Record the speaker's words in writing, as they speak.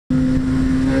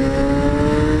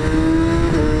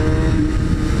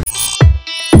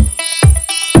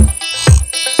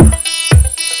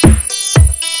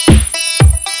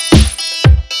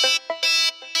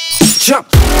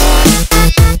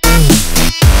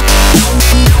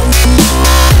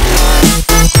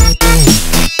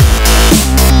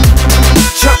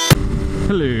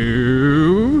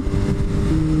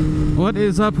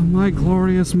is up, my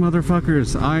glorious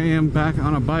motherfuckers? I am back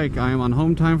on a bike. I am on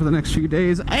home time for the next few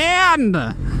days, and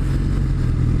I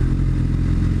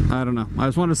don't know. I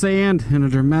just want to say "and" in a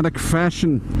dramatic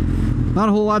fashion. Not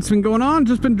a whole lot's been going on.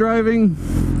 Just been driving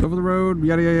over the road,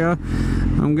 yada yada yada.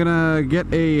 I'm gonna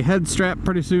get a head strap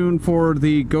pretty soon for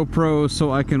the GoPro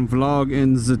so I can vlog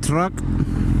in the truck.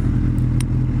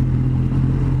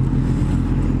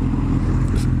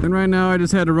 And right now I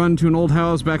just had to run to an old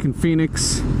house back in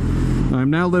Phoenix. I'm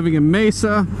now living in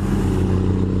Mesa.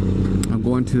 I'm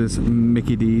going to this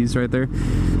Mickey D's right there.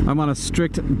 I'm on a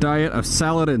strict diet of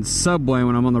salad and Subway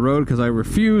when I'm on the road because I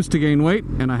refuse to gain weight,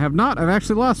 and I have not. I've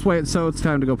actually lost weight, so it's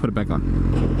time to go put it back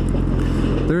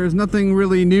on. There's nothing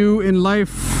really new in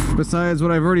life besides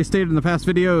what I've already stated in the past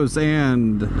videos,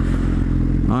 and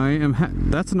I am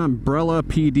that's an Umbrella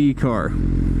PD car.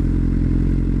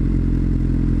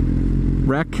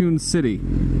 Raccoon City.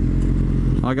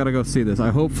 I gotta go see this.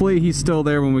 Hopefully he's still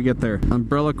there when we get there.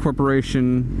 Umbrella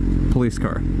Corporation police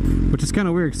car. Which is kind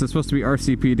of weird because it's supposed to be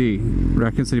RCPD.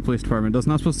 Raccoon City Police Department. It's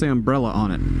not supposed to say Umbrella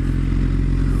on it.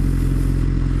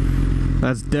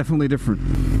 That's definitely different.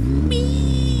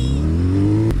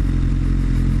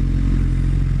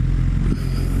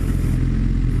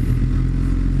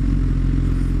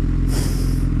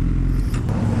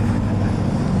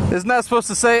 Isn't that supposed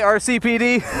to say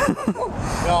RCPD?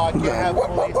 No, I can't have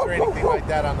police or anything like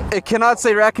that on the... It cannot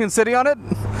say Raccoon City on it?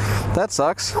 That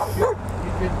sucks. You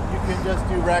can just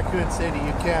do Raccoon City.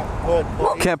 You can't put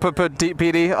police. Can't put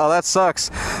PD? Oh, that sucks.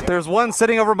 There's one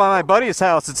sitting over by my buddy's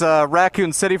house. It's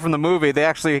Raccoon City from the movie. They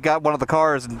actually got one of the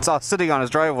cars and saw sitting on his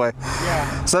driveway.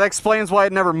 Yeah. So that explains why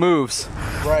it never moves.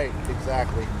 Right,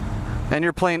 exactly. And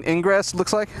you're playing Ingress,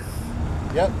 looks like?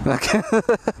 Yep. Okay. You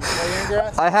play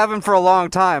Ingress? I haven't for a long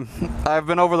time. I've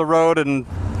been over the road and,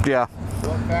 yeah.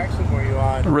 What faction were you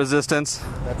on? Resistance.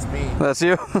 That's me. That's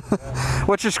you? Yeah.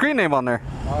 What's your screen name on there?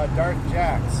 Dark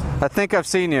Jacks. I think I've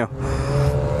seen you.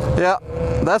 Yeah,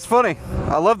 that's funny.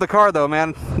 I love the car though,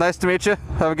 man. Nice to meet you.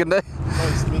 Have a good day.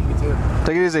 Nice to meet you too.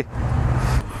 Take it easy.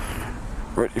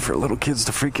 Ready for little kids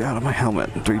to freak out on my helmet.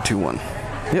 3, 2, 1.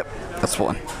 Yep, that's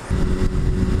one.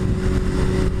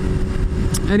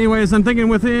 Anyways, I'm thinking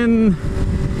within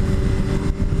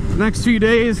the next few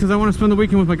days, because I want to spend the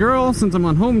weekend with my girl since I'm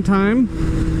on home time.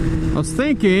 I was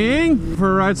thinking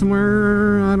for a ride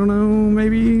somewhere, I don't know,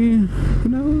 maybe, who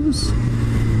knows?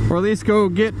 Or at least go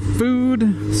get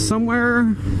food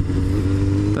somewhere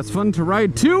that's fun to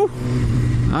ride to.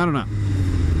 I don't know.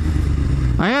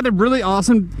 I had a really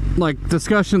awesome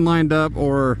discussion lined up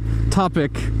or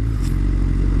topic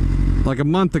like a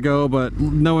month ago, but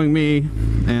knowing me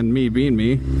and me being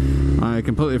me, I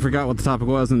completely forgot what the topic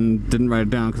was and didn't write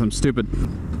it down because I'm stupid.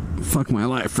 Fuck my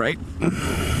life, right?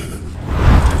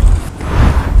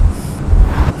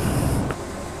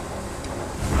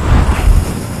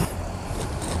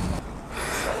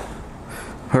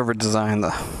 Whoever designed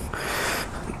the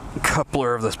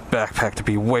coupler of this backpack to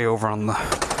be way over on the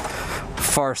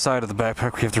far side of the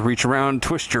backpack, we have to reach around and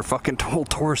twist your fucking whole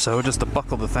torso just to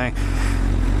buckle the thing.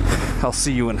 I'll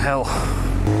see you in hell.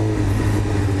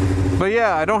 But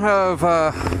yeah, I don't have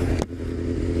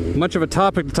much of a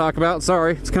topic to talk about.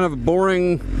 Sorry, it's kind of a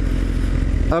boring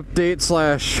update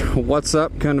 / what's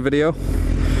up kind of video.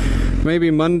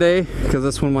 Maybe Monday, because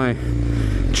that's when my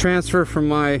transfer from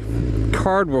my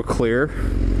card will clear.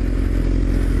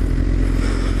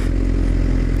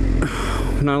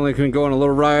 Not only can we go on a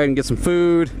little ride and get some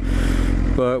food,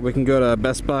 but we can go to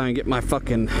Best Buy and get my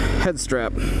fucking head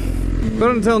strap. But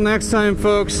until next time,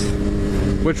 folks,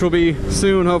 which will be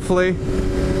soon, hopefully,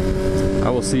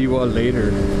 I will see you all later.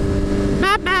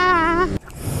 Bye-bye.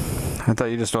 I thought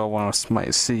you just all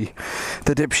might see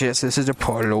the dipshits. This is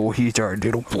Apollo. He's our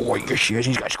little boy.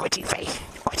 He's got squishy face.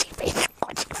 Squishy face.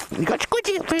 He's got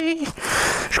squishy face.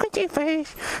 Squishy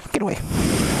face. Get away.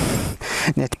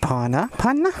 That's Pana.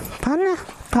 Hello.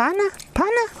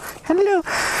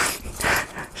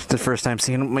 It's the first time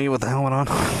seeing me with the helmet on.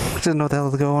 She doesn't know what the hell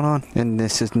is going on. And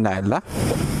this is Nyla.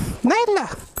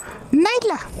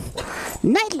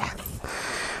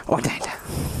 Oh, Nyla.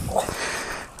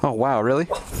 Oh, wow, really?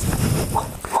 Go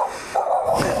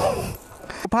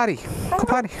potty.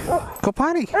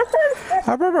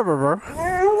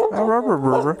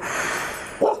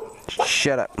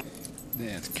 Shut up.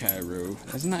 That's Cairo.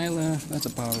 That's Nyla. That's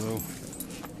Apollo.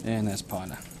 And that's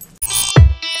Pana.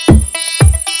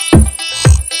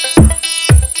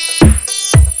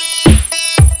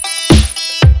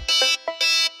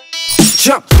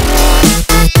 Jump!